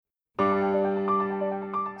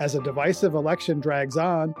As a divisive election drags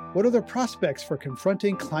on, what are the prospects for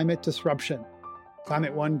confronting climate disruption?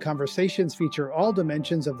 Climate One conversations feature all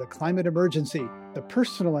dimensions of the climate emergency, the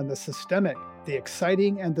personal and the systemic, the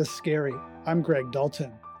exciting and the scary. I'm Greg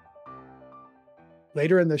Dalton.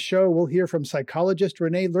 Later in the show, we'll hear from psychologist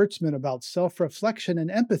Renee Lertzman about self-reflection and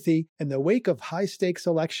empathy in the wake of high-stakes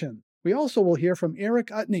election. We also will hear from Eric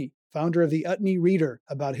Utne, founder of the Utne Reader,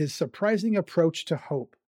 about his surprising approach to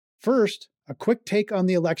hope. First, a quick take on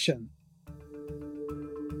the election.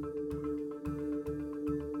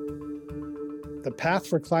 The path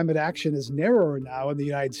for climate action is narrower now in the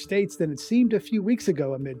United States than it seemed a few weeks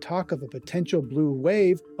ago amid talk of a potential blue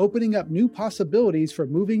wave, opening up new possibilities for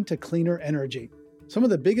moving to cleaner energy. Some of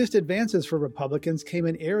the biggest advances for Republicans came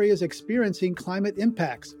in areas experiencing climate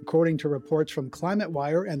impacts, according to reports from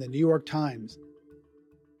ClimateWire and the New York Times.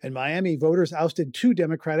 In Miami, voters ousted 2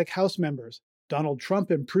 Democratic House members. Donald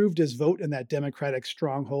Trump improved his vote in that Democratic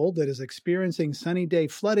stronghold that is experiencing sunny day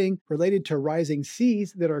flooding related to rising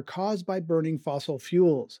seas that are caused by burning fossil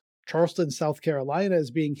fuels. Charleston, South Carolina is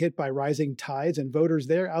being hit by rising tides, and voters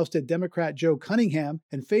there ousted Democrat Joe Cunningham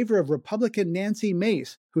in favor of Republican Nancy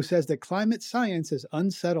Mace, who says that climate science is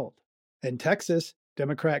unsettled. In Texas,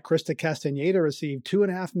 Democrat Krista Castaneda received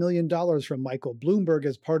 $2.5 million from Michael Bloomberg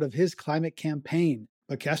as part of his climate campaign.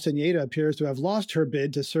 But Castaneda appears to have lost her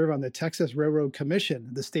bid to serve on the Texas Railroad Commission,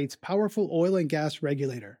 the state's powerful oil and gas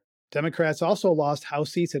regulator. Democrats also lost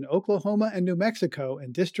House seats in Oklahoma and New Mexico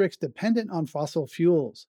in districts dependent on fossil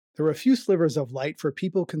fuels. There were a few slivers of light for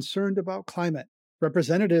people concerned about climate.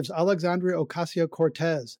 Representatives Alexandria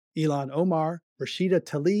Ocasio-Cortez, Ilhan Omar, Rashida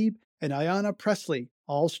Tlaib, and Ayanna Pressley,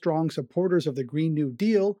 all strong supporters of the Green New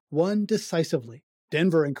Deal, won decisively.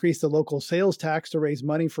 Denver increased the local sales tax to raise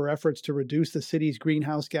money for efforts to reduce the city's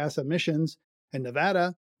greenhouse gas emissions. In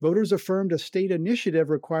Nevada, voters affirmed a state initiative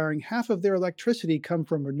requiring half of their electricity come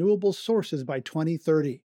from renewable sources by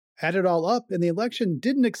 2030. Add it all up, and the election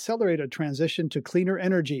didn't accelerate a transition to cleaner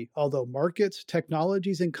energy, although markets,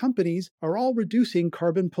 technologies, and companies are all reducing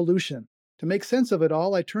carbon pollution. To make sense of it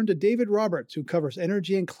all, I turned to David Roberts, who covers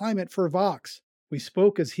energy and climate for Vox. We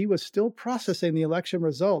spoke as he was still processing the election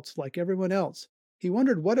results like everyone else. He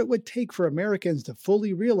wondered what it would take for Americans to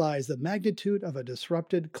fully realize the magnitude of a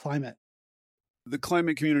disrupted climate. The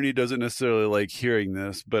climate community doesn't necessarily like hearing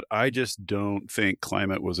this, but I just don't think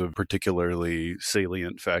climate was a particularly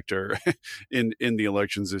salient factor in the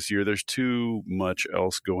elections this year. There's too much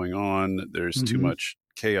else going on. There's too much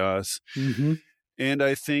chaos. And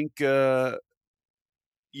I think, I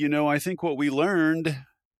think what we learned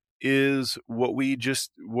is what we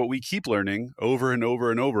keep learning over and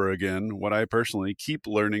over and over again, what I personally keep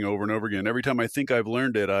learning over and over again. Every time I think I've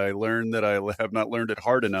learned it, I learn that I have not learned it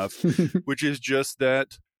hard enough, which is just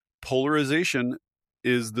that polarization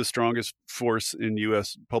is the strongest force in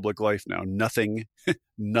U.S. public life now. Nothing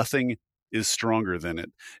is stronger than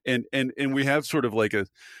it. And we have sort of like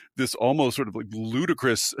this almost sort of like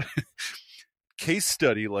ludicrous case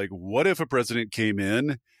study, like what if a president came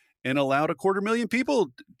in and allowed 250,000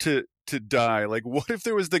 people to die? Like, what if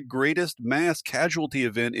there was the greatest mass casualty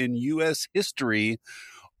event in U.S. history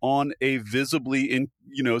on a visibly,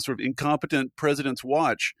 sort of incompetent president's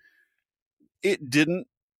watch? It didn't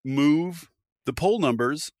move the poll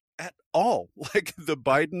numbers at all. Like the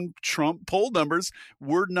Biden-Trump poll numbers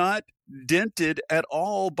were not dented at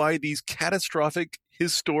all by these catastrophic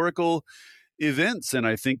historical events. And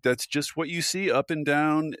I think that's just what you see up and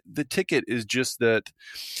down the ticket, is just that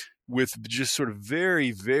with just sort of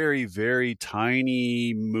very, very, very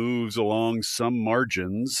tiny moves along some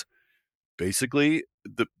margins, basically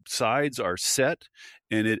the sides are set,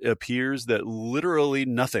 and it appears that literally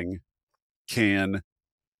nothing can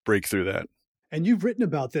break through that. And you've written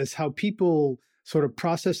about this, how people sort of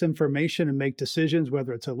process information and make decisions,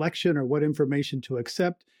 whether it's election or what information to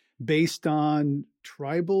accept, based on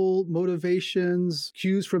tribal motivations,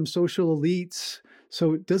 cues from social elites.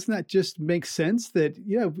 So doesn't that just make sense that,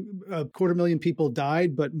 250,000 people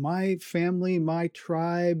died, but my family, my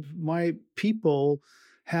tribe, my people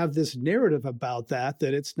have this narrative about that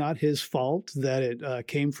it's not his fault, that it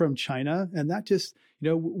came from China. And that just,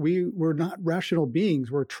 we're not rational beings.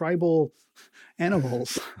 We're tribal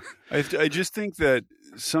animals. I just think that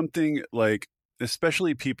something like,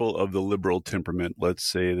 especially people of the liberal temperament, let's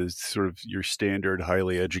say, is sort of your standard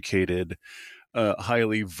highly educated,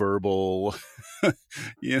 highly verbal,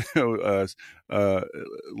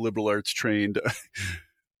 liberal arts trained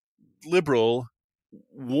liberal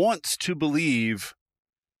wants to believe,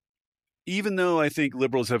 even though I think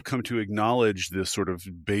liberals have come to acknowledge this sort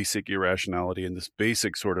of basic irrationality and this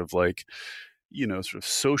basic sort of like sort of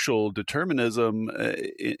social determinism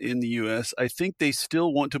in the U.S., I think they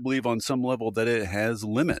still want to believe on some level that it has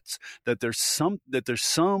limits, that there's some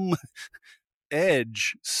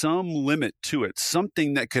edge, some limit to it,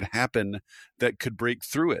 something that could happen that could break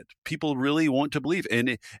through it. People really want to believe,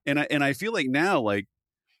 and I feel like now, like,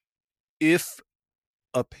 if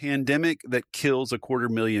a pandemic that kills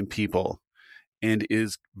 250,000 people and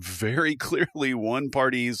is very clearly one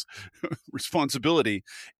party's responsibility,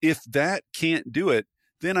 if that can't do it,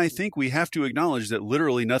 then I think we have to acknowledge that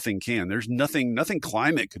literally nothing can. There's nothing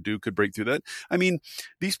climate could break through that. I mean,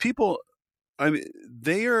 these people,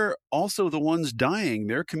 they are also the ones dying.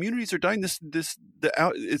 Their communities are dying.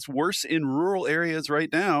 It's worse in rural areas right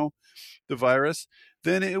now, the virus,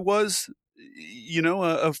 than it was,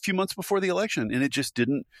 a few months before the election. And it just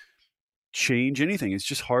didn't change anything. It's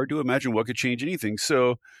just hard to imagine what could change anything.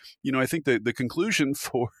 So, I think the conclusion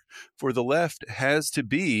for the left has to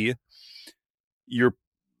be,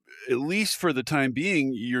 at least for the time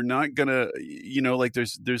being, you're not gonna, like,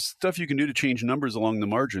 there's stuff you can do to change numbers along the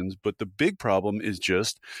margins, but the big problem is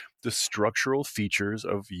just the structural features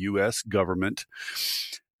of U.S. government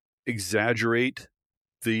exaggerate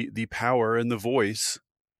the power and the voice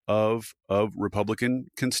of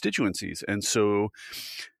Republican constituencies. And so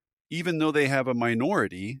even though they have a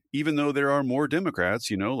minority, even though there are more Democrats,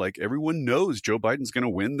 like, everyone knows Joe Biden's going to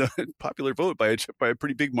win the popular vote by a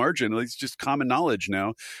pretty big margin. It's just common knowledge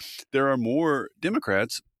now. There are more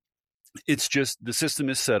Democrats. It's just the system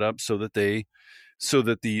is set up so that the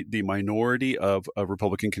minority of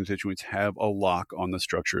Republican constituents have a lock on the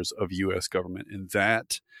structures of U.S. government. And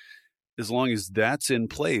that, as long as that's in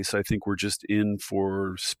place, I think we're just in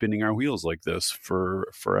for spinning our wheels like this for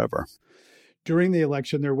forever. During the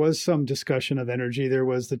election, there was some discussion of energy. There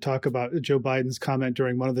was the talk about Joe Biden's comment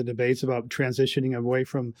during one of the debates about transitioning away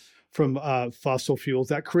from fossil fuels.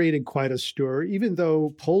 That created quite a stir, even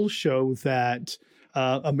though polls show that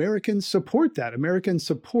Americans support that. Americans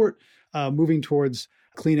support moving towards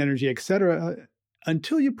clean energy, et cetera,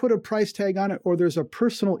 until you put a price tag on it or there's a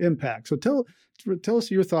personal impact. So tell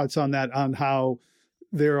us your thoughts on that, on how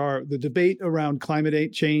the debate around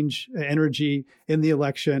climate change, energy in the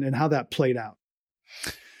election, and how that played out.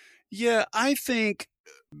 Yeah, I think,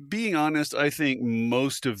 being honest, I think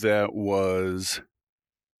most of that was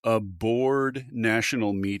a bored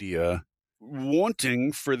national media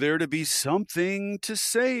wanting for there to be something to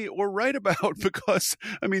say or write about, because,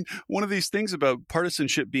 one of these things about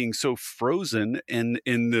partisanship being so frozen and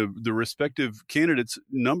in the respective candidates'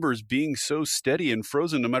 numbers being so steady and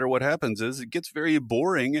frozen no matter what happens is it gets very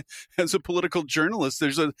boring as a political journalist.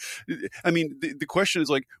 The question is,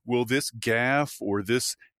 like, will this gaffe or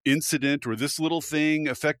this incident or this little thing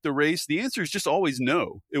affect the race? The answer is just always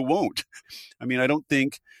no, it won't. I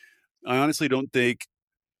honestly don't think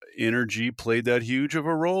energy played that huge of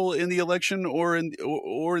a role in the election or in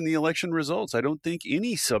the election results. I don't think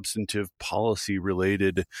any substantive policy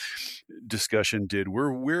related discussion did.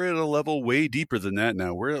 We're at a level way deeper than that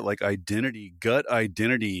now. We're at, like, gut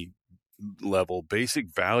identity level,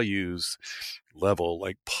 basic values level.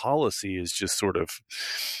 Like, policy is just sort of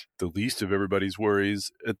the least of everybody's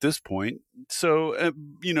worries at this point. So,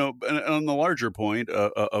 on the larger point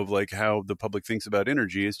of like how the public thinks about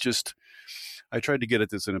energy, it's just, I tried to get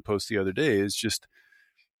at this in a post the other day, is just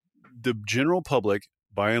the general public,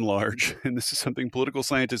 by and large, and this is something political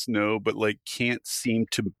scientists know, but like can't seem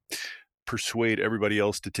to persuade everybody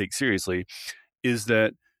else to take seriously, is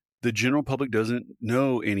that the general public doesn't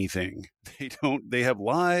know anything. They have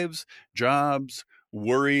lives, jobs,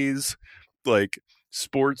 worries, like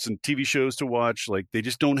sports and TV shows to watch. Like, they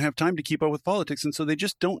just don't have time to keep up with politics. And so they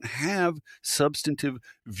just don't have substantive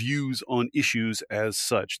views on issues as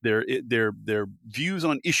such. Their views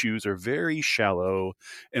on issues are very shallow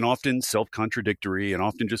and often self-contradictory and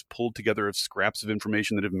often just pulled together of scraps of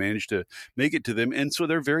information that have managed to make it to them. And so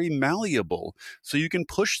they're very malleable. So you can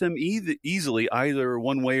push them easily either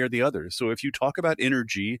one way or the other. So if you talk about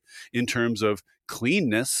energy in terms of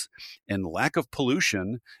cleanness and lack of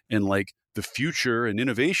pollution and like the future and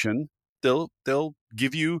innovation, they'll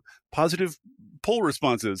give you positive poll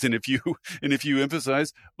responses. And if you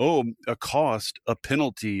emphasize, a cost, a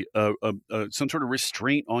penalty, some sort of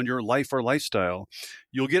restraint on your life or lifestyle,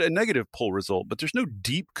 you'll get a negative poll result. But there's no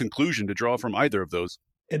deep conclusion to draw from either of those.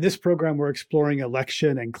 In this program, we're exploring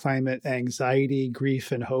election and climate anxiety,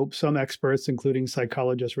 grief, and hope. Some experts, including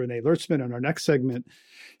psychologist Renee Lertzman in our next segment,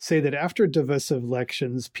 say that after divisive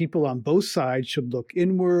elections, people on both sides should look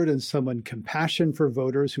inward and summon compassion for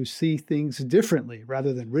voters who see things differently,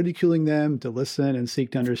 rather than ridiculing them, to listen and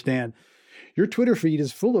seek to understand. Your Twitter feed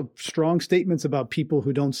is full of strong statements about people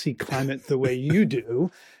who don't see climate the way you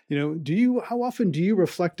do. How often do you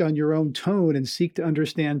reflect on your own tone and seek to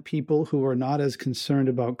understand people who are not as concerned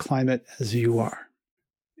about climate as you are?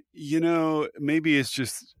 Maybe it's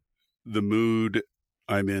just the mood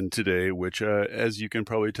I'm in today, which, as you can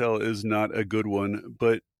probably tell, is not a good one.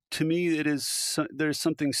 But to me, there's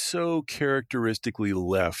something so characteristically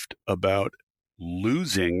left about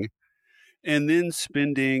losing and then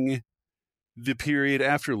spending the period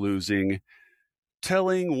after losing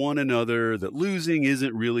telling one another that losing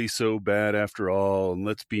isn't really so bad after all, and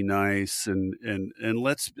let's be nice and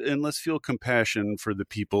let's feel compassion for the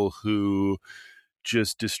people who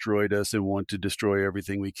just destroyed us and want to destroy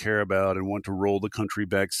everything we care about and want to roll the country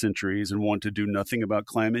back centuries and want to do nothing about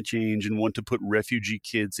climate change and want to put refugee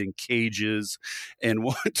kids in cages and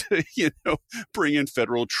want to, bring in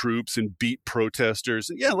federal troops and beat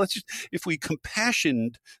protesters. And if we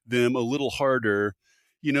compassioned them a little harder,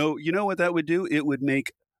 you know what that would do? It would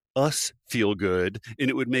make us feel good and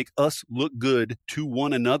it would make us look good to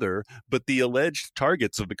one another. But the alleged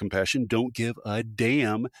targets of the compassion don't give a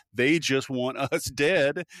damn. They just want us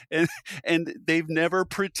dead, and they've never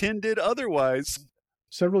pretended otherwise.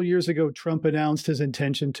 Several years ago, Trump announced his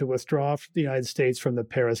intention to withdraw the United States from the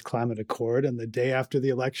Paris Climate Accord. And the day after the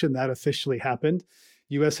election, that officially happened.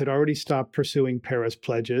 U.S. had already stopped pursuing Paris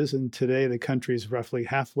pledges, and today the country is roughly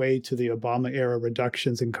halfway to the Obama-era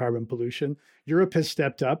reductions in carbon pollution. Europe has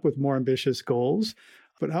stepped up with more ambitious goals.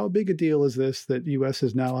 But how big a deal is this that U.S.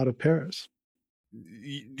 is now out of Paris?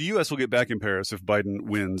 The U.S. will get back in Paris if Biden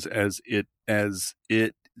wins, as it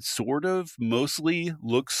sort of mostly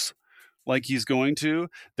looks like he's going to.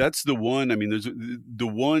 That's the one. I mean, there's the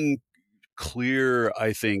one clear,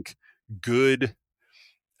 I think, good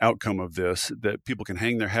outcome of this that people can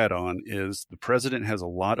hang their hat on is the president has a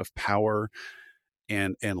lot of power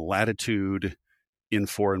and latitude in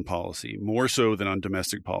foreign policy, more so than on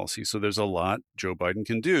domestic policy. So there's a lot Joe Biden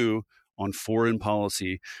can do on foreign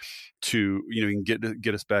policy to, he can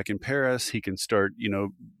get us back in Paris. He can start,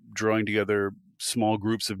 drawing together small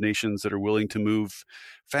groups of nations that are willing to move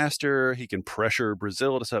faster. He can pressure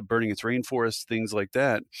Brazil to stop burning its rainforests, things like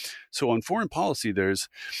that. So on foreign policy, there's,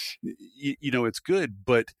 it's good,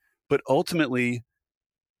 but ultimately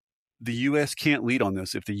the U.S. can't lead on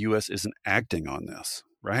this if the U.S. isn't acting on this,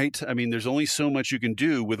 right? I mean, there's only so much you can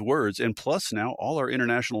do with words. And plus now all our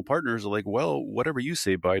international partners are like, well, whatever you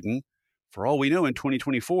say, Biden, for all we know in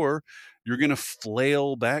 2024, you're going to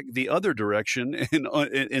flail back the other direction and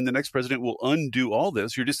the next president will undo all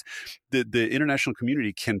this. You're just, the international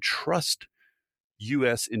community can trust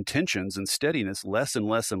U.S. intentions and steadiness less and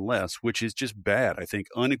less and less, which is just bad, I think,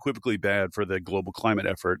 unequivocally bad for the global climate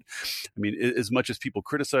effort. I mean, as much as people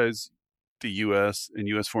criticize the U.S. and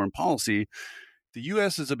U.S. foreign policy, the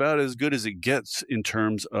U.S. is about as good as it gets in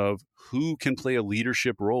terms of who can play a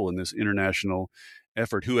leadership role in this international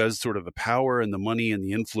effort, who has sort of the power and the money and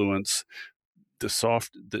the influence, the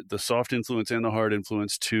soft influence and the hard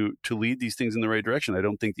influence to lead these things in the right direction. I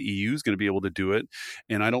don't think the EU is going to be able to do it.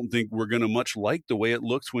 And I don't think we're going to much like the way it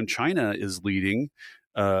looks when China is leading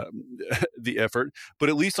the effort. But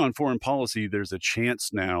at least on foreign policy, there's a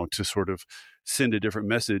chance now to sort of send a different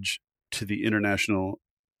message to the international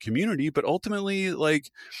community. But ultimately,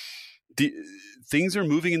 things are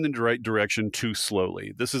moving in the right direction too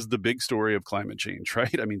slowly. This is the big story of climate change,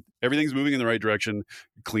 right? I mean, everything's moving in the right direction.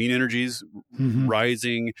 Clean energy's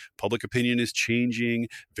rising. Public opinion is changing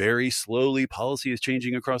very slowly. Policy is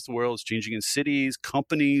changing across the world. It's changing in cities.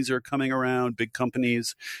 Companies are coming around, big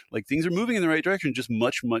companies. Things are moving in the right direction, just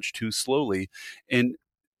much, much too slowly. And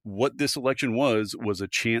what this election was a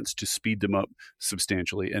chance to speed them up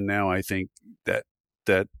substantially. And now I think that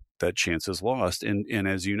chance is lost. And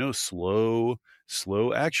as you know,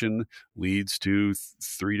 slow action leads to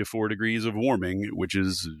 3 to 4 degrees of warming, which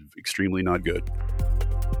is extremely not good.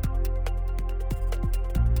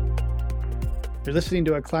 You're listening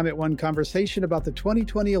to a Climate One conversation about the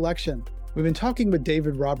 2020 election. We've been talking with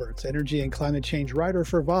David Roberts, energy and climate change writer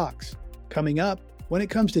for Vox. Coming up, when it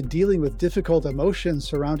comes to dealing with difficult emotions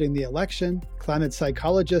surrounding the election, climate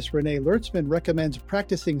psychologist Renee Lertzman recommends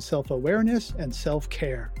practicing self-awareness and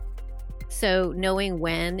self-care. So knowing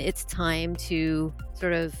when it's time to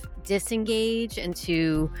sort of disengage and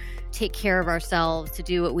to take care of ourselves, to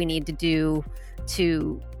do what we need to do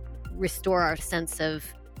to restore our sense of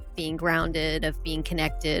being grounded, of being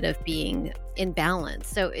connected, of being in balance.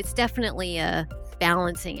 So it's definitely a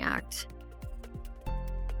balancing act.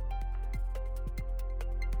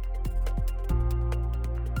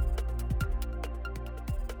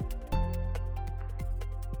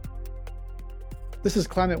 This is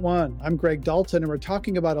Climate One. I'm Greg Dalton, and we're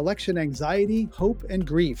talking about election anxiety, hope, and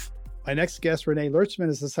grief. My next guest, Renee Lertzman,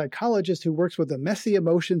 is a psychologist who works with the messy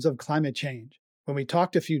emotions of climate change. When we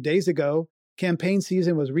talked a few days ago, campaign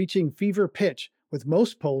season was reaching fever pitch, with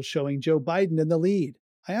most polls showing Joe Biden in the lead.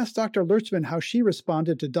 I asked Dr. Lertzman how she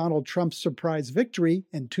responded to Donald Trump's surprise victory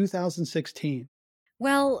in 2016.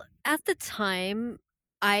 Well, at the time,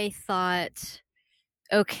 I thought,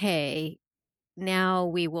 okay, now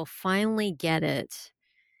we will finally get it,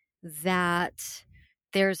 that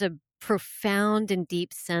there's a profound and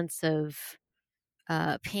deep sense of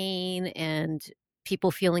pain and people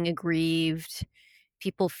feeling aggrieved,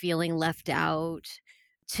 people feeling left out,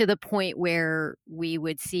 to the point where we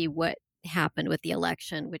would see what happened with the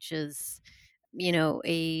election, which is,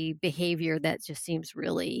 a behavior that just seems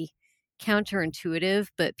really counterintuitive,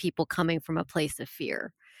 but people coming from a place of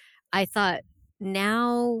fear. I thought,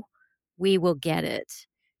 now we will get it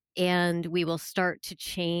and we will start to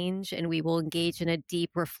change and we will engage in a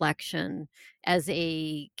deep reflection as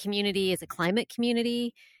a community, as a climate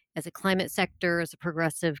community, as a climate sector, as a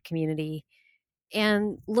progressive community.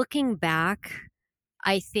 And looking back,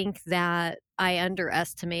 I think that I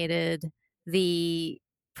underestimated the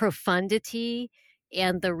profundity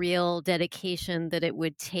and the real dedication that it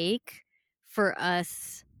would take for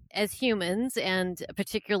us as humans, and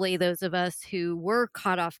particularly those of us who were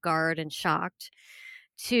caught off guard and shocked,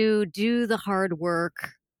 to do the hard work,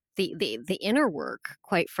 the inner work,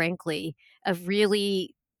 quite frankly, of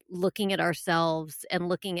really looking at ourselves and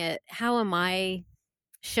looking at how am I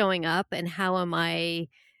showing up and how am I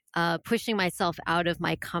pushing myself out of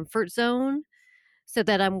my comfort zone so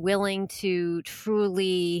that I'm willing to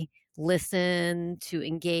truly listen, to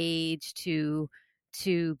engage, to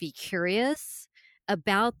be curious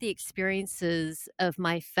about the experiences of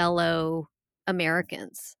my fellow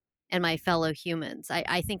Americans and my fellow humans.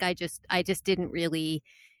 I think I just didn't really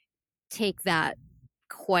take that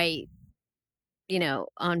quite,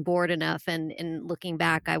 on board enough. And looking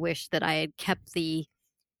back, I wish that I had kept the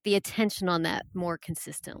attention on that more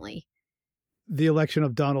consistently. The election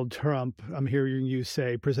of Donald Trump, I'm hearing you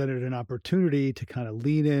say, presented an opportunity to kind of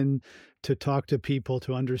lean in, to talk to people,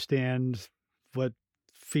 to understand what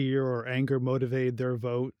fear or anger motivated their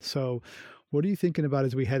vote. So what are you thinking about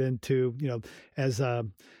as we head into, as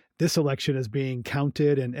this election is being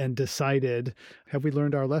counted and decided? Have we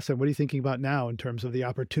learned our lesson? What are you thinking about now in terms of the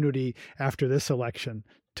opportunity after this election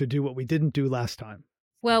to do what we didn't do last time?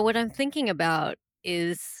 Well, what I'm thinking about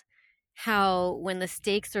is how when the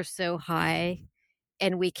stakes are so high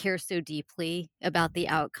and we care so deeply about the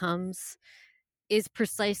outcomes, is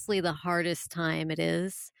precisely the hardest time it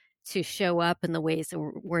is to show up in the ways that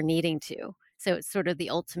we're needing to. So it's sort of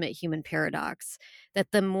the ultimate human paradox,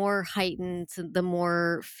 that the more heightened, the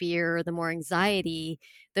more fear, the more anxiety,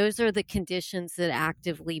 those are the conditions that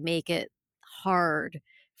actively make it hard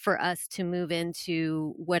for us to move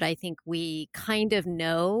into what I think we kind of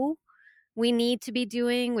know we need to be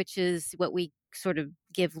doing, which is what we sort of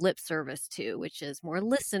give lip service to, which is more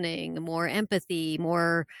listening, more empathy,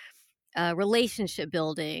 more relationship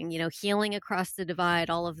building, healing across the divide,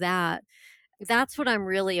 all of that. That's what I'm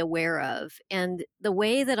really aware of. And the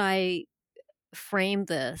way that I frame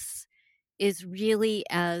this is really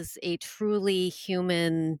as a truly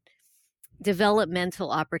human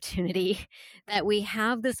developmental opportunity, that we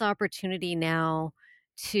have this opportunity now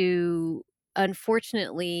to,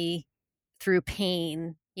 unfortunately, through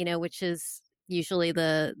pain, which is usually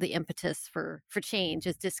the impetus for change,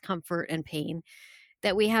 is discomfort and pain,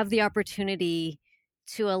 that we have the opportunity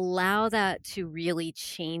to allow that to really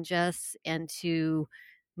change us and to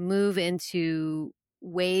move into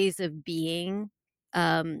ways of being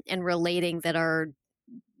and relating that are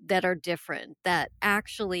different, that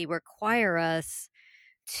actually require us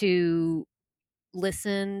to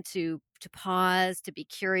listen, to pause, to be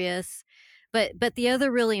curious. But the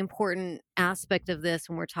other really important aspect of this,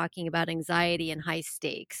 when we're talking about anxiety and high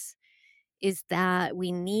stakes, is that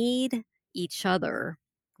we need each other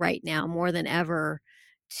right now more than ever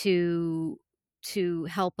to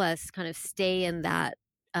help us kind of stay in that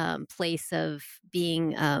place of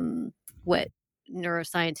being what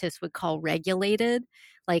neuroscientists would call regulated,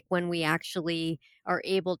 like when we actually are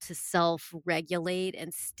able to self-regulate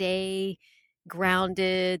and stay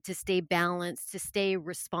grounded, to stay balanced, to stay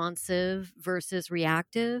responsive versus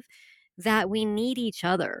reactive, that we need each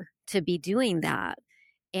other to be doing that.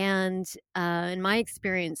 And in my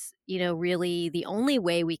experience, really the only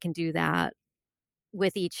way we can do that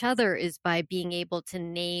with each other is by being able to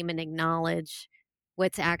name and acknowledge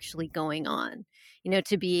what's actually going on,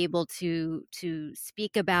 to be able to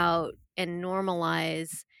speak about and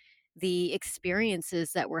normalize the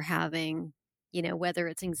experiences that we're having whether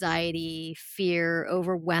it's anxiety, fear,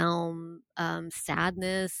 overwhelm,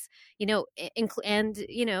 sadness, and,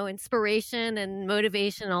 inspiration and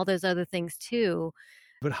motivation, all those other things too.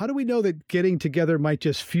 But how do we know that getting together might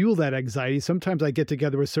just fuel that anxiety? Sometimes I get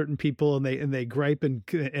together with certain people and they gripe and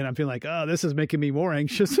I'm feeling like, oh, this is making me more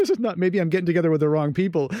anxious. This is not, maybe I'm getting together with the wrong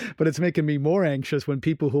people, but it's making me more anxious when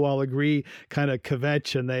people who all agree kind of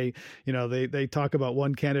kvetch and they talk about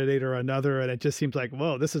one candidate or another. And it just seems like,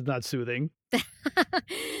 whoa, this is not soothing.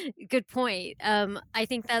 Good point. I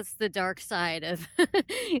think that's the dark side of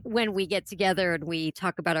when we get together and we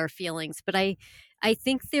talk about our feelings. But I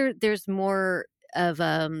think there's more of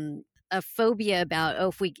a phobia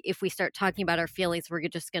about, if we start talking about our feelings, we're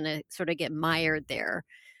just going to sort of get mired there.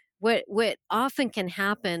 What often can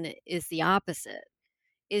happen is the opposite.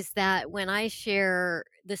 Is that when I share,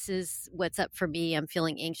 this is what's up for me, I'm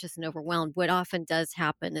feeling anxious and overwhelmed. What often does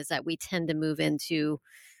happen is that we tend to move into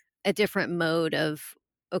a different mode of,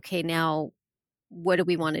 okay, now what do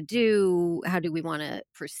we want to do? How do we want to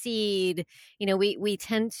proceed? We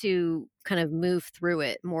tend to kind of move through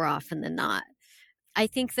it more often than not. I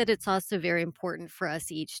think that it's also very important for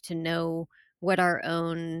us each to know what our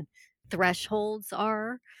own thresholds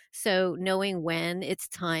are. So knowing when it's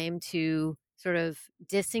time to sort of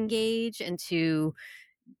disengage and to,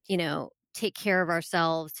 take care of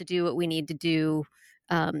ourselves, to do what we need to do,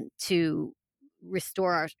 to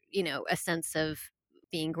restore our, a sense of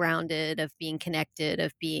being grounded, of being connected,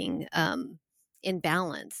 of being in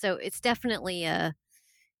balance. So it's definitely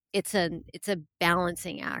it's a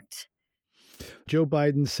balancing act. Joe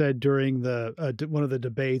Biden said during one of the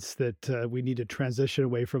debates that we need to transition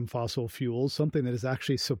away from fossil fuels, something that is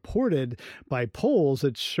actually supported by polls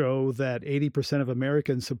that show that 80% of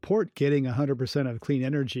Americans support getting 100% of clean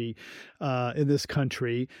energy in this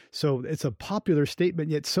country. So it's a popular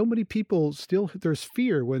statement, yet so many people still, there's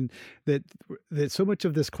fear that so much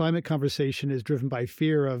of this climate conversation is driven by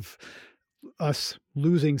fear of us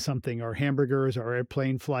losing something, our hamburgers, our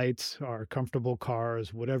airplane flights, our comfortable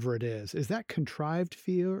cars, whatever it is. Is that contrived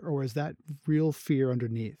fear or is that real fear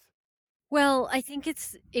underneath? Well, I think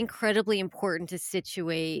it's incredibly important to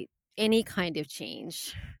situate any kind of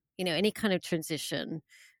change, any kind of transition.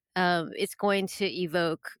 It's going to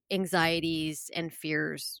evoke anxieties and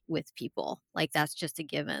fears with people. Like that's just a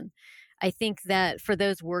given. I think that for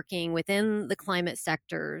those working within the climate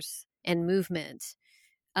sectors and movement,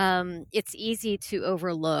 it's easy to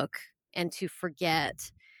overlook and to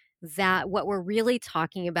forget that what we're really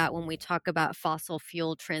talking about when we talk about fossil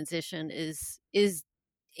fuel transition is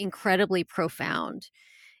incredibly profound,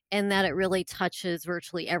 and that it really touches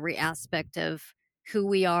virtually every aspect of who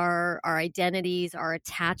we are, our identities, our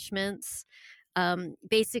attachments,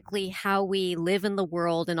 basically how we live in the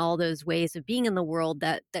world and all those ways of being in the world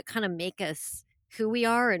that kind of make us who we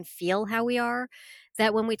are and feel how we are.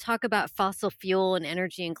 That when we talk about fossil fuel and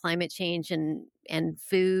energy and climate change and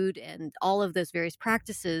food and all of those various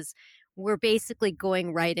practices, we're basically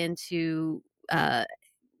going right into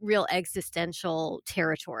real existential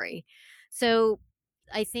territory. So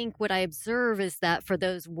I think what I observe is that for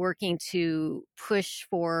those working to push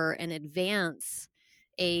for and advance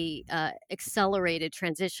a accelerated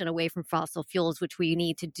transition away from fossil fuels, which we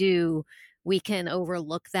need to do, we can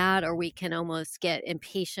overlook that, or we can almost get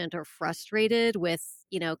impatient or frustrated with,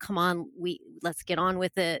 come on, let's get on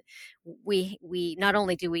with it. We not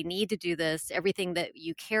only do we need to do this, everything that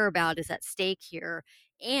you care about is at stake here.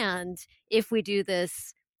 And if we do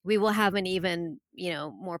this, we will have an even,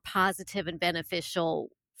 more positive and beneficial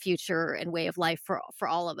future and way of life for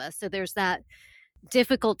all of us. So there's that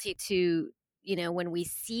difficulty to, when we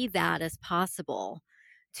see that as possible,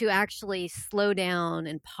 to actually slow down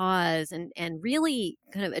and pause and really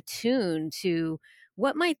kind of attune to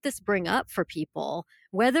what might this bring up for people,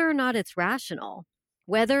 whether or not it's rational,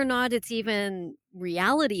 whether or not it's even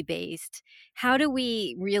reality-based. How do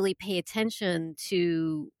we really pay attention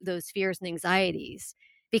to those fears and anxieties?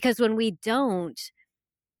 Because when we don't,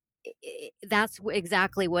 that's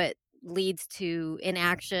exactly what leads to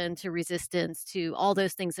inaction, to resistance, to all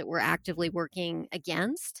those things that we're actively working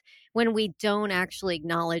against when we don't actually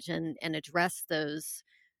acknowledge and address those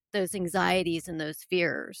anxieties and those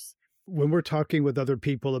fears. When we're talking with other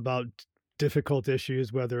people about difficult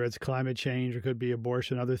issues, whether it's climate change or could be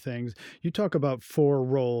abortion, other things, you talk about 4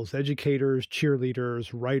 roles: educators, cheerleaders,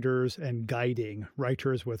 writers, and guiding.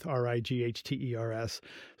 Writers with RIGHTERS.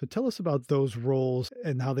 So tell us about those roles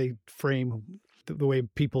and how they frame the way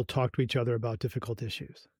people talk to each other about difficult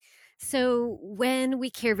issues. So when we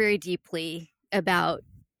care very deeply about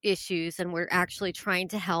issues and we're actually trying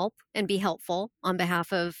to help and be helpful on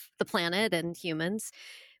behalf of the planet and humans,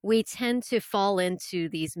 we tend to fall into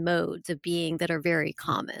these modes of being that are very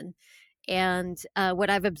common. And what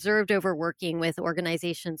I've observed over working with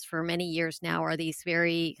organizations for many years now are these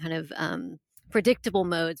very kind of predictable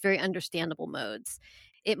modes, very understandable modes.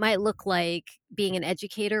 It might look like being an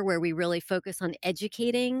educator where we really focus on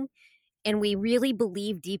educating, and we really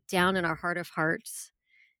believe deep down in our heart of hearts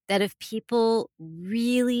that if people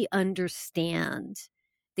really understand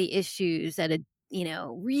the issues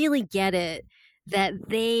really get it, that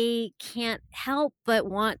they can't help but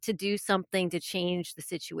want to do something to change the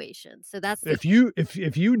situation. So that's if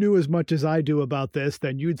you knew as much as I do about this,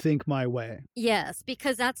 then you'd think my way. Yes,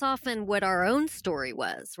 because that's often what our own story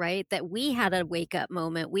was, right? That we had a wake up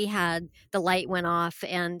moment, we had the light went off,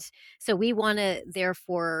 and so we want to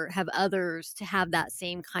therefore have others to have that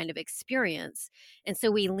same kind of experience. And so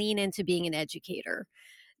we lean into being an educator.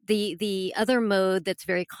 The other mode that's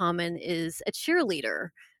very common is a cheerleader.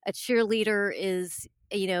 A cheerleader is,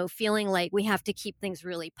 feeling like we have to keep things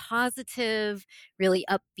really positive, really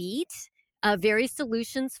upbeat, very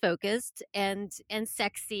solutions focused and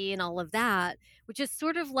sexy and all of that, which is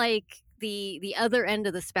sort of like the other end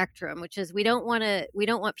of the spectrum, which is we don't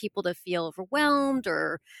want people to feel overwhelmed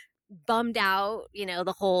or bummed out,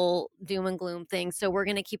 the whole doom and gloom thing. So we're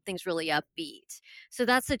going to keep things really upbeat. So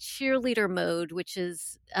that's a cheerleader mode, which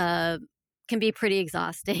is can be pretty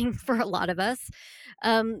exhausting for a lot of us.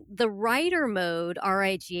 The writer mode,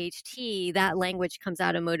 RIGHT, that language comes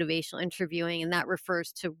out of motivational interviewing, and that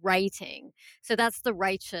refers to writing. So that's the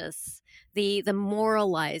righteous, the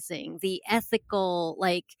moralizing, the ethical,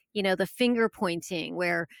 the finger pointing,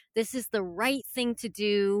 where this is the right thing to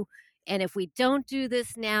do. And if we don't do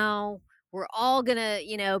this now, we're all going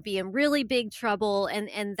to, be in really big trouble.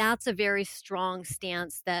 And that's a very strong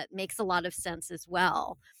stance that makes a lot of sense as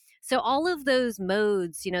well. So all of those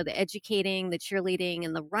modes, the educating, the cheerleading,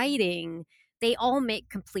 and the writing, they all make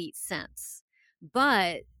complete sense,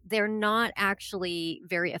 but they're not actually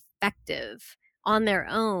very effective on their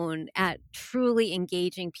own at truly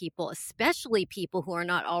engaging people, especially people who are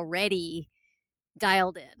not already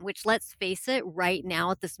dialed in, which, let's face it, right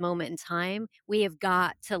now at this moment in time, we have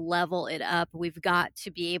got to level it up. We've got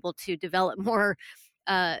to be able to develop more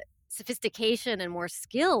sophistication and more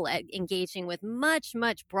skill at engaging with much,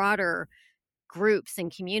 much broader groups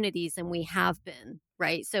and communities than we have been,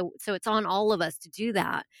 right? So it's on all of us to do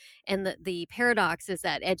that. And the paradox is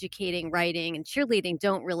that educating, writing, and cheerleading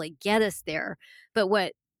don't really get us there. But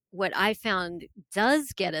what I found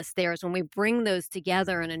does get us there is when we bring those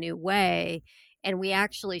together in a new way and we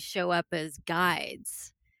actually show up as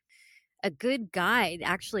guides. A good guide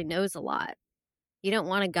actually knows a lot. You don't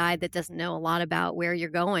want a guide that doesn't know a lot about where you're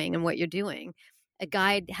going and what you're doing. A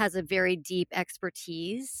guide has a very deep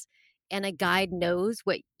expertise, and a guide knows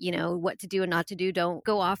what to do and not to do. Don't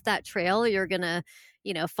go off that trail. You're going to,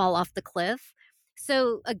 fall off the cliff.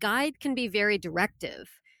 So a guide can be very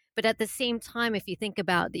directive. But at the same time, if you think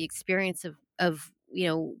about the experience of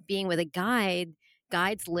being with a guide,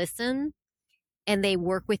 guides listen and they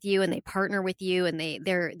work with you and they partner with you and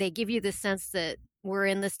they give you the sense that we're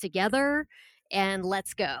in this together. And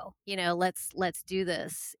let's go, let's do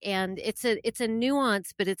this. And it's a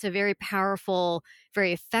nuance, but it's a very powerful,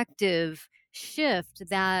 very effective shift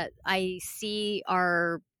that I see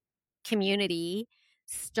our community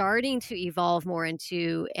starting to evolve more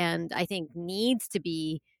into, and I think needs to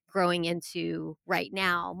be growing into right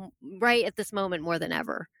now, right at this moment more than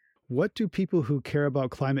ever. What do people who care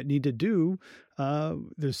about climate need to do?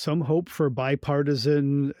 There's some hope for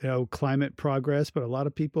bipartisan, climate progress, but a lot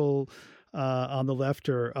of people on the left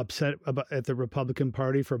are upset at the Republican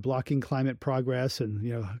Party for blocking climate progress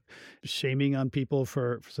and, shaming on people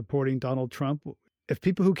for supporting Donald Trump. If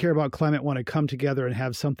people who care about climate want to come together and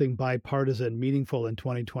have something bipartisan, meaningful in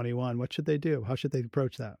 2021, what should they do? How should they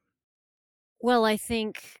approach that? Well, I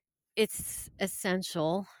think it's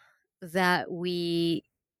essential that we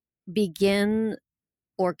begin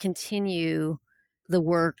or continue the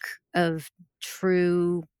work of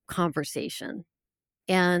true conversation.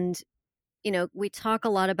 And we talk a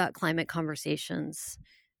lot about climate conversations.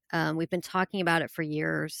 We've been talking about it for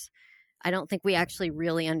years. I don't think we actually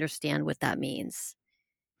really understand what that means.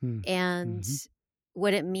 And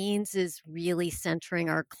what it means is really centering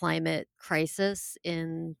our climate crisis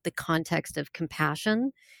in the context of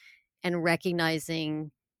compassion and recognizing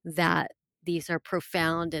that these are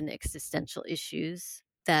profound and existential issues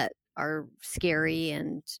that are scary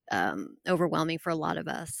and overwhelming for a lot of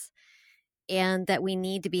us. And that we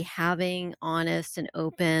need to be having honest and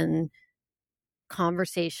open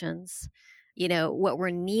conversations. What we're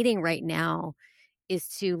needing right now is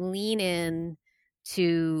to lean in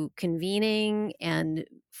to convening and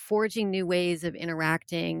forging new ways of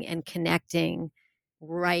interacting and connecting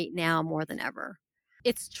right now more than ever.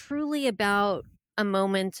 It's truly about a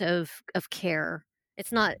moment of care.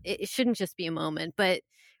 It shouldn't just be a moment, but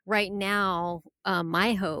right now,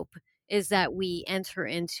 my hope is that we enter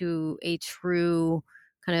into a true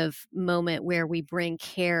kind of moment where we bring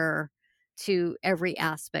care to every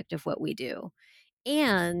aspect of what we do.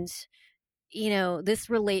 And, this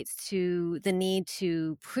relates to the need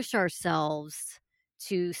to push ourselves,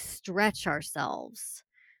 to stretch ourselves,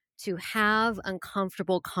 to have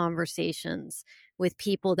uncomfortable conversations with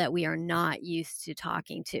people that we are not used to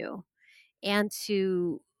talking to, and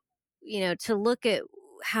to look at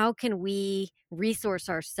how can we resource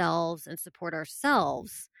ourselves and support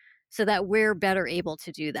ourselves so that we're better able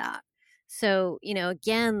to do that. So,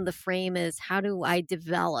 again, the frame is, how do I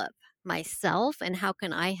develop myself, and how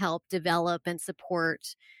can I help develop and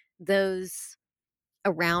support those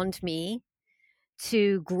around me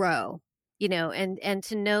to grow, and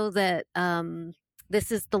to know that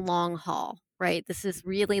this is the long haul, right? This is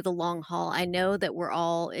really the long haul. I know that we're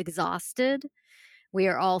all exhausted. We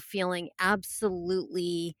are all feeling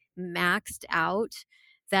absolutely maxed out,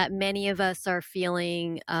 that many of us are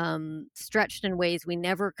feeling stretched in ways we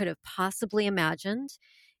never could have possibly imagined.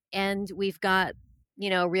 And we've got,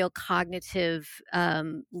 a real cognitive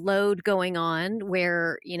load going on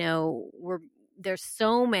where, there's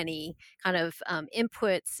so many kind of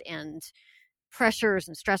inputs and pressures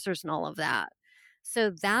and stressors and all of that. So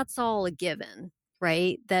that's all a given,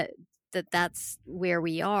 right? That's where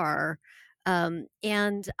we are.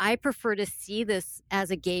 And I prefer to see this as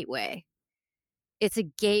a gateway. It's a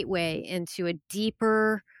gateway into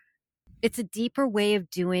it's a deeper way of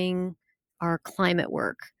doing our climate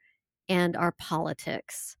work and our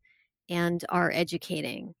politics and our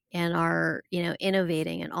educating and our,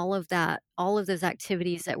 innovating and all of that, all of those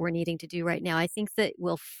activities that we're needing to do right now. I think that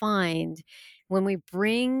we'll find when we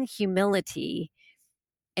bring humility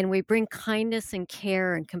and we bring kindness and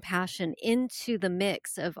care and compassion into the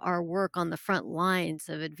mix of our work on the front lines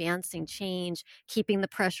of advancing change, keeping the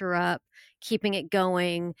pressure up, keeping it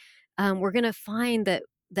going, we're going to find that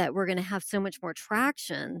we're going to have so much more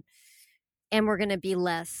traction, and we're going to be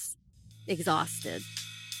less exhausted.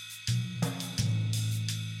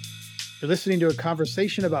 You're listening to a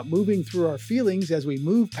conversation about moving through our feelings as we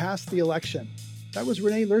move past the election. That was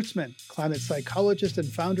Renee Lertzman, climate psychologist and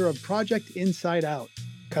founder of Project Inside Out.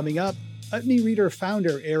 Coming up, Utne Reader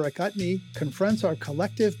founder Eric Utne confronts our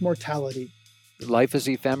collective mortality. Life is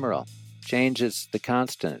ephemeral. Change is the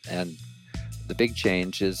constant, and the big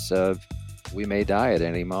change is we may die at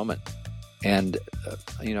any moment. And,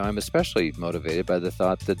 I'm especially motivated by the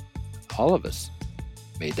thought that all of us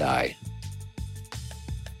may die.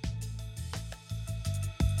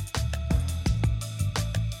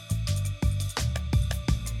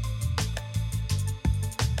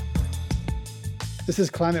 This is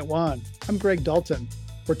Climate One. I'm Greg Dalton.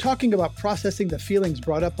 We're talking about processing the feelings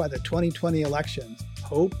brought up by the 2020 elections: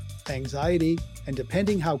 hope, anxiety, and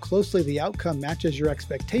depending how closely the outcome matches your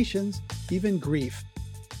expectations, even grief.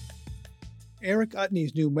 Eric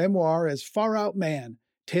Utne's new memoir is Far Out Man: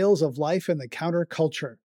 Tales of Life in the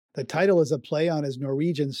Counterculture. The title is a play on his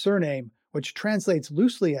Norwegian surname, which translates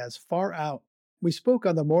loosely as Far Out. We spoke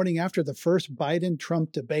on the morning after the first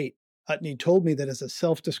Biden-Trump debate. Utne told me that as a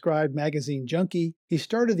self-described magazine junkie, he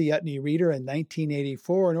started the Utne Reader in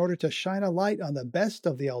 1984 in order to shine a light on the best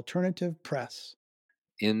of the alternative press.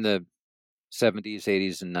 In the 70s,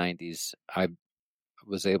 80s, and 90s, I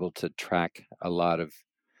was able to track a lot of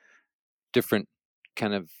different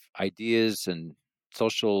kind of ideas and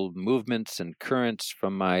social movements and currents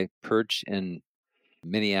from my perch in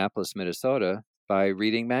Minneapolis, Minnesota, by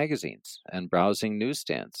reading magazines and browsing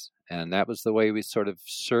newsstands. And that was the way we sort of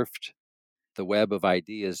surfed the web of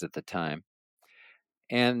ideas at the time.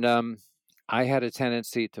 And I had a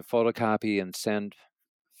tendency to photocopy and send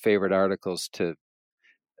favorite articles to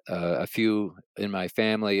a few in my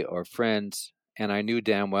family or friends, and I knew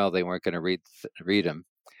damn well they weren't going to read them.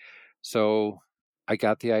 So I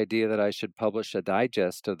got the idea that I should publish a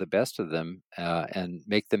digest of the best of them and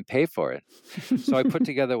make them pay for it. So I put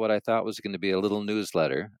together what I thought was going to be a little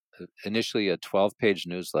newsletter, initially a 12-page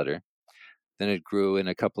newsletter. Then it grew in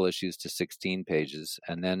a couple issues to 16 pages.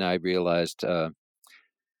 And then I realized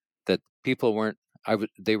that people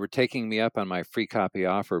they were taking me up on my free copy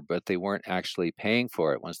offer, but they weren't actually paying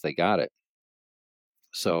for it once they got it.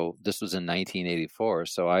 So this was in 1984.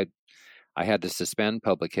 So I had to suspend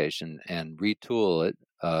publication and retool it.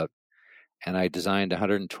 And I designed a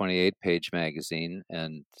 128-page magazine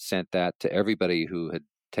and sent that to everybody who had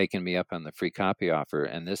taken me up on the free copy offer.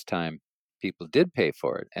 And this time people did pay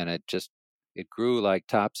for it, and it grew like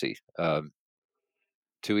topsy,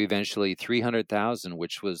 to eventually 300,000,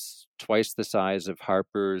 which was twice the size of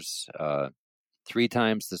Harper's, 3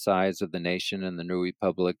 times the size of The Nation and the New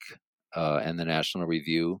Republic, and the National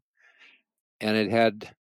Review. And it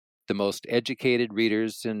had the most educated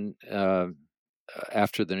readers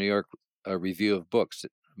after the New York Review of Books,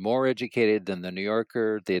 more educated than the New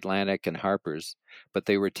Yorker, the Atlantic, and Harper's, but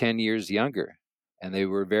they were 10 years younger, and they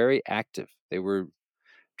were very active. They were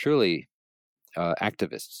truly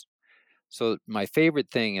activists. So my favorite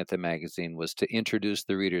thing at the magazine was to introduce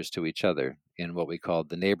the readers to each other in what we called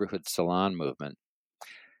the neighborhood salon movement.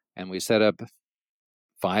 And we set up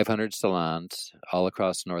 500 salons all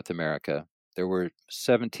across North America. There were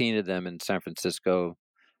 17 of them in San Francisco,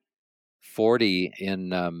 40 in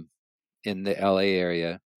the LA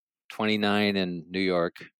area, 29 in New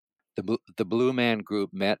York. The Blue Man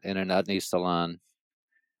Group met in an Udney salon.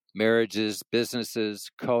 Marriages,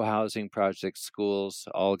 businesses, co-housing projects, schools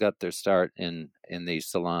all got their start in these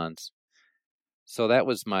salons. So that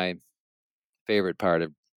was my favorite part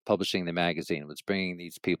of publishing the magazine, was bringing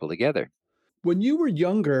these people together. When you were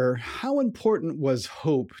younger, how important was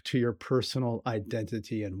hope to your personal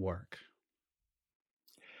identity and work?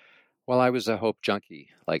 Well, I was a hope junkie,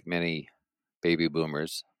 like many baby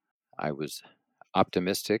boomers. I was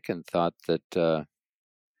optimistic and thought that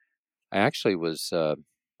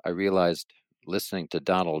I realized listening to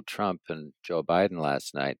Donald Trump and Joe Biden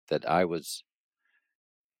last night that I was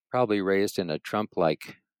probably raised in a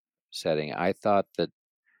Trump-like setting. I thought that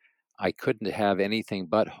I couldn't have anything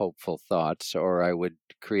but hopeful thoughts, or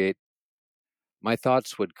my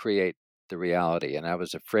thoughts would create the reality. And I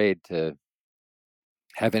was afraid to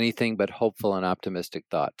have anything but hopeful and optimistic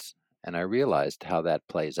thoughts. And I realized how that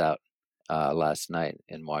plays out last night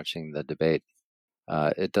in watching the debate.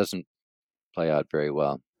 It doesn't play out very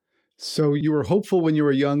well. So you were hopeful when you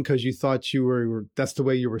were young because you thought that's the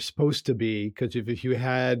way you were supposed to be. Because if you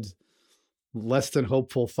had less than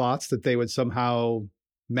hopeful thoughts, that they would somehow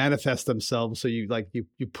manifest themselves. So you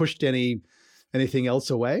pushed anything else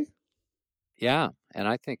away? Yeah. And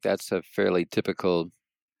I think that's a fairly typical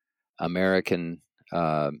American,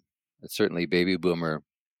 certainly baby boomer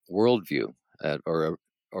worldview, or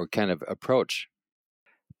kind of approach.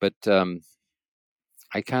 But it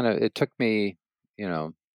took me,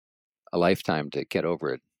 a lifetime to get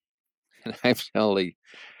over it. And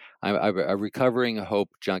I'm a recovering hope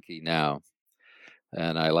junkie now.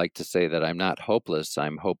 And I like to say that I'm not hopeless,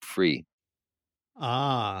 I'm hope-free.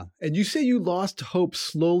 Ah, and you say you lost hope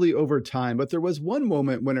slowly over time, but there was one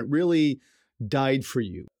moment when it really died for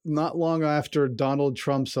you. Not long after Donald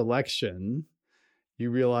Trump's election,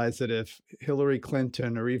 you realized that if Hillary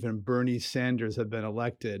Clinton or even Bernie Sanders had been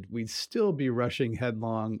elected, we'd still be rushing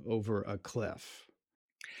headlong over a cliff.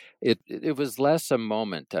 It was less a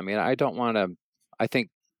moment. I mean, I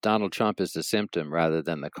think Donald Trump is the symptom rather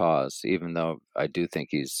than the cause, even though I do think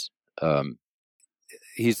he's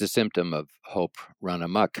the symptom of hope run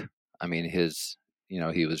amok. I mean,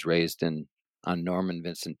 he was raised on Norman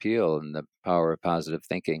Vincent Peale and the power of positive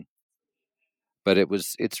thinking. But it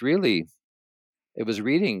was reading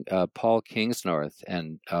Paul Kingsnorth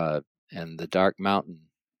and the Dark Mountain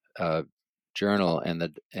Journal and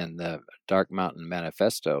the Dark Mountain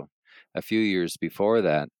Manifesto a few years before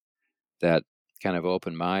that kind of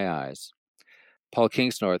opened my eyes. Paul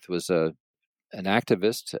Kingsnorth was an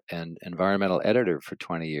activist and environmental editor for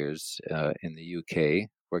 20 years in the UK,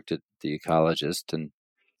 worked at The Ecologist and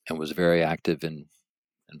was very active in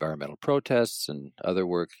environmental protests and other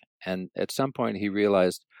work. And at some point he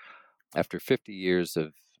realized, after 50 years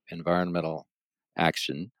of environmental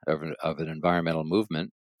action, of an environmental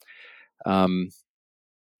movement,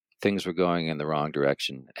 things were going in the wrong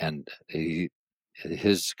direction. And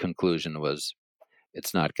his conclusion was,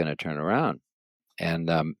 it's not going to turn around.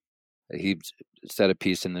 And he said a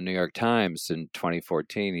piece in the New York Times in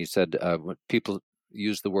 2014. He said, when people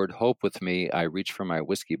use the word hope with me, I reach for my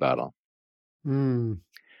whiskey bottle. Mm.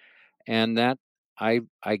 And that I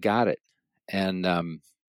got it. And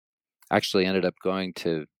actually ended up going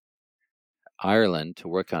to Ireland to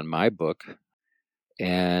work on my book,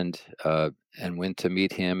 and went to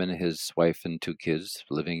meet him and his wife and 2 kids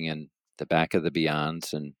living in the back of the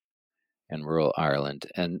Beyonds in rural Ireland.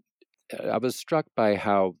 And I was struck by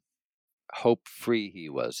how hope-free he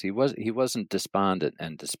was. He wasn't despondent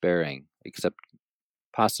and despairing, except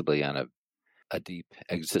possibly on a deep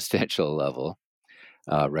existential level,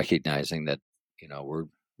 recognizing that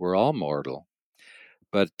we're all mortal.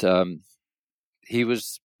 But he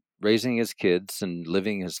was raising his kids and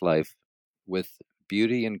living his life with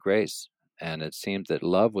beauty and grace. and it seemed that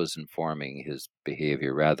love was informing his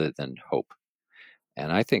behavior rather than hope.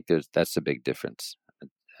 And I think that's a big difference.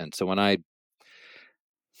 And so when I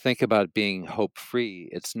think about being hope-free,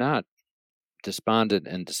 it's not despondent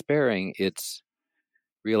and despairing, it's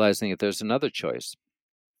realizing that there's another choice.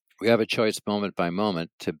 We have a choice moment by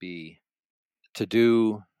moment to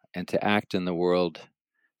do and to act in the world,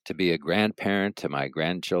 to be a grandparent to my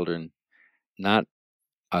grandchildren, not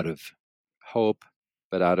out of hope,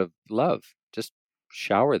 but out of love. Just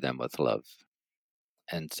shower them with love.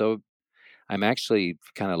 And so I'm actually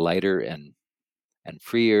kind of lighter and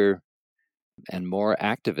freer and more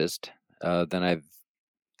activist than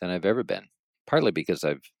I've ever been. Partly because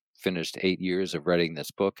I've finished 8 years of writing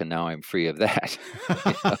this book, and now I'm free of that.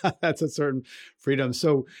 That's a certain freedom.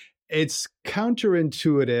 So it's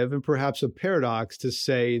counterintuitive and perhaps a paradox to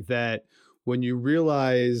say that when you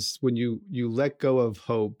realize, when you let go of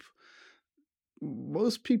hope,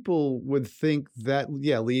 most people would think that,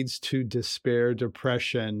 leads to despair,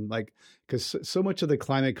 depression, like, because so much of the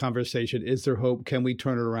climate conversation, is there hope? Can we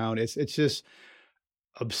turn it around? It's just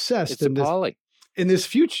obsessed It's appalling. In this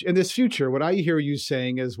future, what I hear you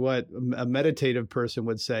saying is what a meditative person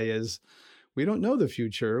would say is, we don't know the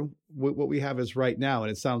future. What we have is right now.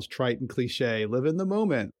 And it sounds trite and cliche, live in the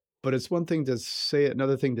moment. But it's one thing to say it,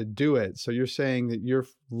 another thing to do it. So you're saying that you're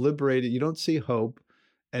liberated, you don't see hope,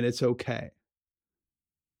 and it's okay.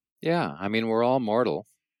 Yeah, I mean, we're all mortal.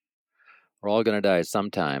 We're all going to die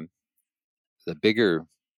sometime. The bigger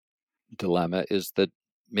dilemma is that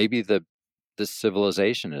maybe this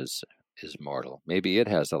civilization is mortal. Maybe it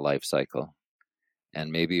has a life cycle,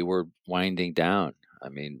 and maybe we're winding down. I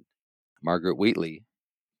mean, Margaret Wheatley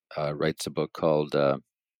writes a book called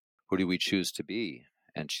Who Do We Choose to Be?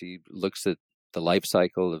 And she looks at the life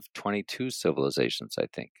cycle of 22 civilizations, I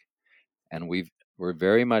think. And we're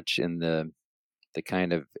very much in the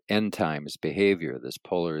kind of end times behavior, this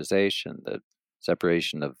polarization, the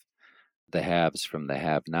separation of the haves from the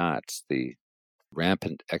have-nots, the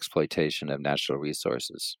rampant exploitation of natural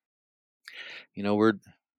resources. You know,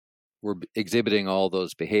 we're exhibiting all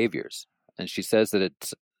those behaviors. And she says that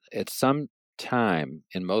it's at some time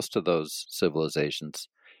in most of those civilizations,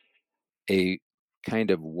 a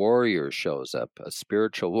kind of warrior shows up, a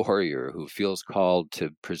spiritual warrior who feels called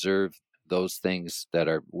to preserve those things that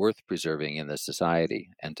are worth preserving in the society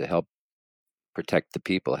and to help protect the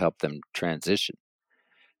people, help them transition,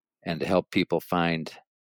 and to help people find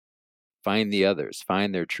the others,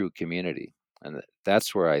 find their true community. And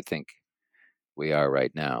that's where I think we are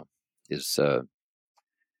right now, is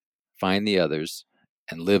find the others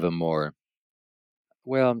and live a more,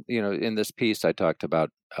 well, you know, in this piece I talked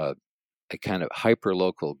about a kind of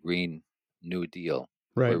hyper-local Green New Deal,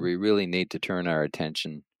 right, where we really need to turn our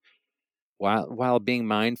attention while being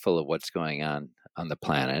mindful of what's going on the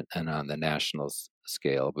planet and on the national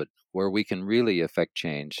scale, but where we can really affect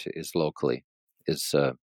change is locally, is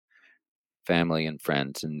family and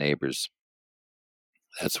friends and neighbors.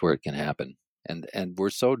 That's where it can happen. And we're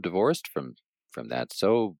so divorced from that,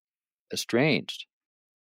 so estranged.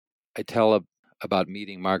 I tell about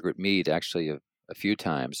meeting Margaret Mead actually a few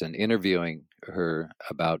times and interviewing her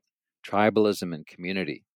about tribalism and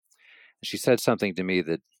community. She said something to me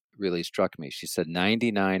that really struck me. She said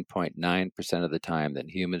 99.9% of the time that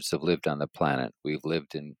humans have lived on the planet, we've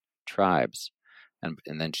lived in tribes. And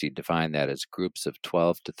then she defined that as groups of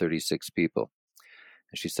 12 to 36 people.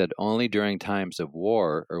 And she said only during times of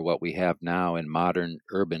war, or what we have now in modern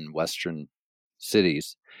urban Western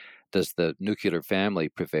cities, does the nuclear family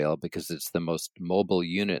prevail, because it's the most mobile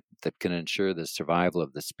unit that can ensure the survival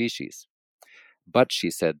of the species. But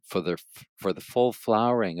she said for the full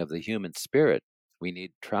flowering of the human spirit, we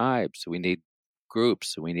need tribes, we need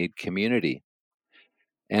groups, we need community.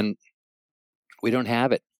 And we don't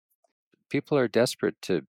have it. People are desperate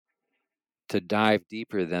to dive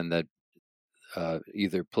deeper than the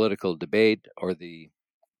either political debate or the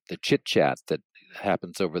chit chat that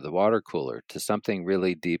happens over the water cooler, to something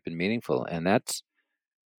really deep and meaningful. And that's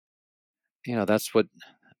what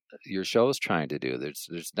your show is trying to do.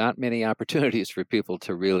 There's not many opportunities for people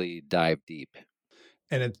to really dive deep.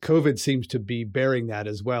 And COVID seems to be bearing that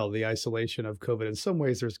as well, the isolation of COVID. In some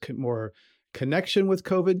ways, there's more connection with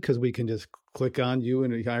COVID because we can just click on you,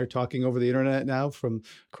 and I are talking over the internet now from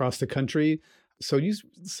across the country. So you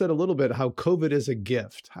said a little bit how COVID is a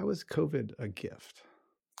gift. How is COVID a gift?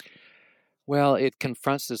 Well, it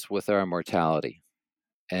confronts us with our mortality,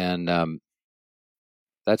 and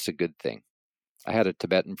that's a good thing. I had a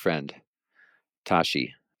Tibetan friend,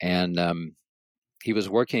 Tashi, and he was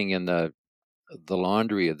working in the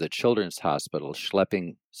laundry of the children's hospital,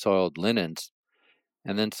 schlepping soiled linens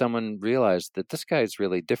And then someone realized that this guy's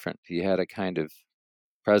really different. He had a kind of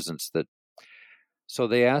presence that, so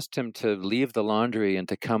they asked him to leave the laundry and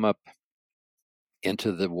to come up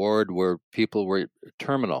into the ward where people were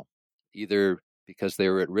terminal, either because they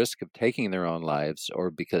were at risk of taking their own lives or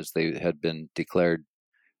because they had been declared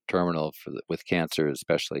terminal with cancer,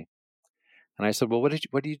 especially. And I said, well,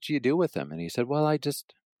 what did you do with them? And he said, well, I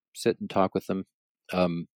just sit and talk with them.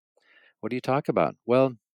 What do you talk about?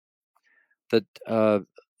 Well, that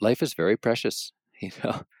life is very precious, you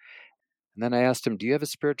know. And then I asked him, do you have a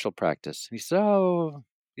spiritual practice? And he said, oh,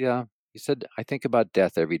 yeah. He said, I think about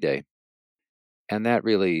death every day. And that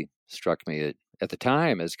really struck me at the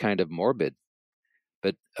time as kind of morbid.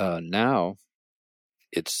 But now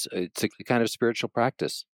it's a kind of spiritual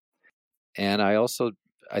practice. And I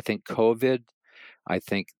think COVID, I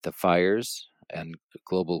think the fires and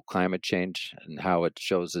global climate change and how it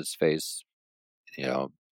shows its face, you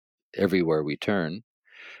know, everywhere we turn,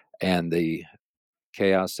 and the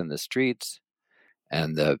chaos in the streets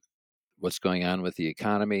and what's going on with the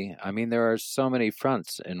economy. I mean, there are so many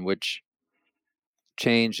fronts in which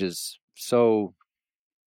change is so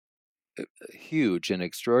huge and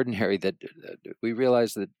extraordinary that we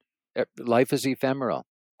realize that life is ephemeral.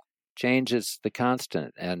 Change is the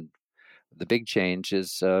constant, and the big change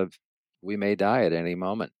is we may die at any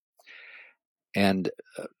moment. And,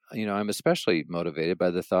 you know, I'm especially motivated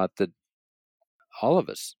by the thought that all of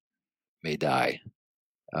us may die.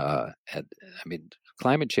 And I mean,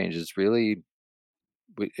 climate change is really,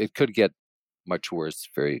 it could get much worse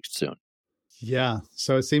very soon. Yeah.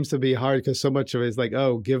 So it seems to be hard because so much of it is like,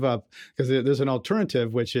 oh, give up. Because there's an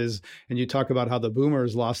alternative, which is, and you talk about how the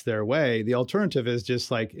boomers lost their way. The alternative is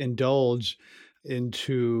just like indulge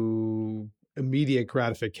into immediate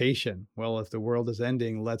gratification. Well, if the world is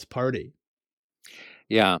ending, let's party.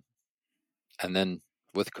 Yeah. And then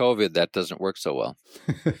with COVID, that doesn't work so well.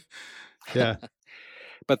 Yeah.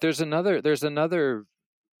 But there's another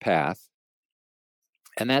path,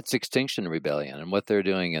 and that's Extinction Rebellion and what they're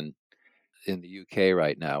doing in the UK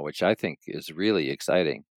right now, which I think is really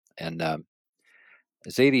exciting. And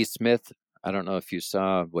Zadie Smith, I don't know if you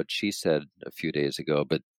saw what she said a few days ago,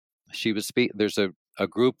 but she was there's a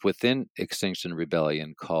group within Extinction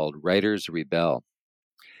Rebellion called Writers Rebel.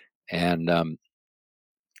 And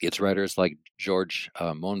it's writers like George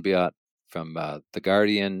Monbiot from The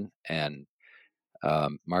Guardian and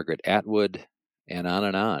Margaret Atwood and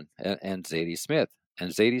on, and Zadie Smith. And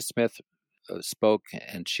Zadie Smith spoke,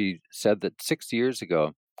 and she said that 6 years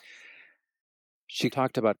ago, she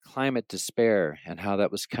talked about climate despair and how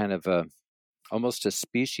that was kind of almost a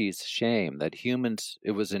species shame, that humans,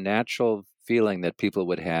 it was a natural feeling that people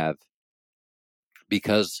would have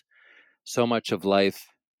because so much of life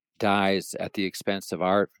dies at the expense of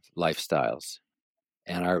our lifestyles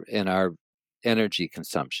and our energy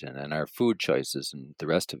consumption and our food choices and the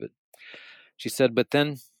rest of it. She said, but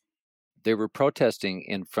then they were protesting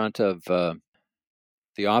in front of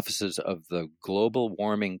the offices of the Global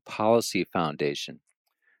Warming Policy Foundation,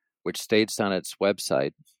 which states on its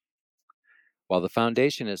website, while the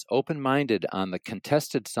foundation is open-minded on the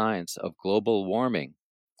contested science of global warming,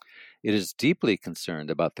 it is deeply concerned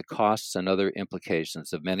about the costs and other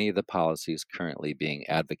implications of many of the policies currently being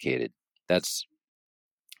advocated. That's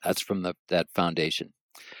from that foundation.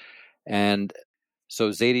 And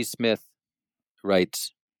so Zadie Smith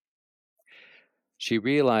writes, she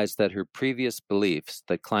realized that her previous beliefs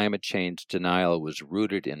that climate change denial was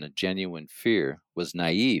rooted in a genuine fear was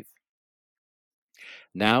naive.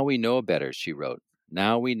 Now we know better, she wrote.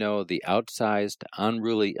 Now we know the outsized,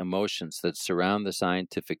 unruly emotions that surround the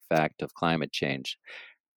scientific fact of climate change.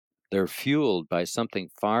 They're fueled by something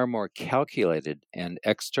far more calculated and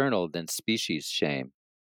external than species shame.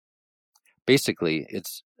 Basically,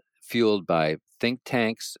 it's fueled by think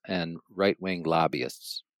tanks and right-wing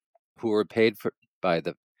lobbyists who are paid by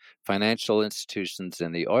the financial institutions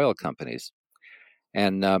and the oil companies.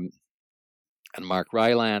 And Mark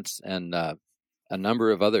Rylance and a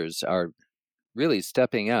number of others are really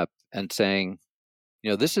stepping up and saying, you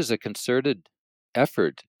know, this is a concerted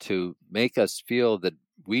effort to make us feel that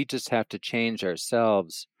we just have to change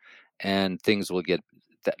ourselves and things will get,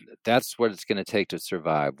 that's what it's going to take to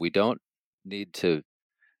survive. We don't need to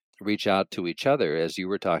reach out to each other, as you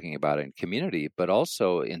were talking about in community, but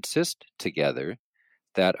also insist together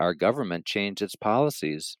that our government change its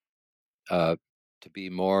policies to be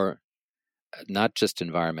more, not just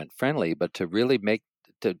environment friendly, but to really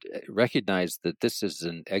to recognize that this is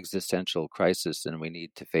an existential crisis and we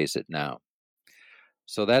need to face it now.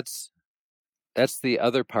 So that's the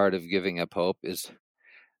other part of giving up hope, is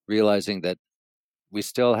realizing that we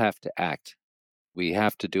still have to act. we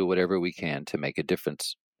have to do whatever we can to make a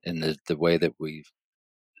difference in the way that we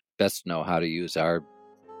best know how to use our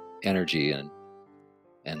energy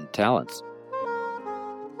and talents.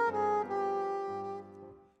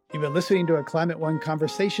 You've been listening to a Climate One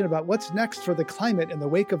conversation about what's next for the climate in the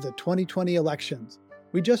wake of the 2020 elections.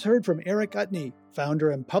 We just heard from Eric Utne, founder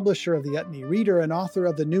and publisher of the Utne Reader and author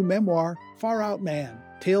of the new memoir, Far Out Man,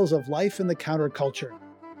 Tales of Life in the Counterculture.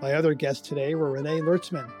 My other guests today were Renee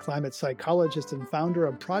Lertzman, climate psychologist and founder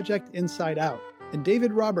of Project Inside Out, and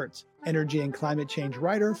David Roberts, energy and climate change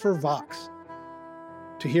writer for Vox.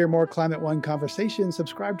 To hear more Climate One conversations,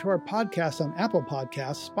 subscribe to our podcast on Apple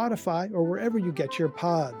Podcasts, Spotify, or wherever you get your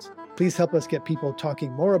pods. Please help us get people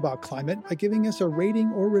talking more about climate by giving us a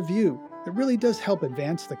rating or review. It really does help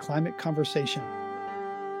advance the climate conversation.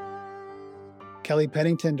 Kelly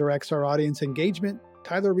Pennington directs our audience engagement.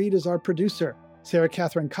 Tyler Reed is our producer. Sarah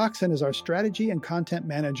Catherine Coxon is our strategy and content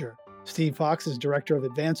manager. Steve Fox is director of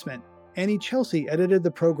advancement. Annie Chelsea edited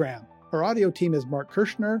the program. Our audio team is Mark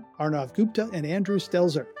Kirshner, Arnav Gupta, and Andrew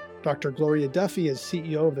Stelzer. Dr. Gloria Duffy is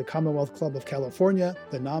CEO of the Commonwealth Club of California,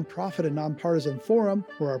 the nonprofit and nonpartisan forum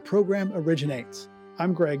where our program originates.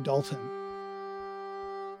 I'm Greg Dalton.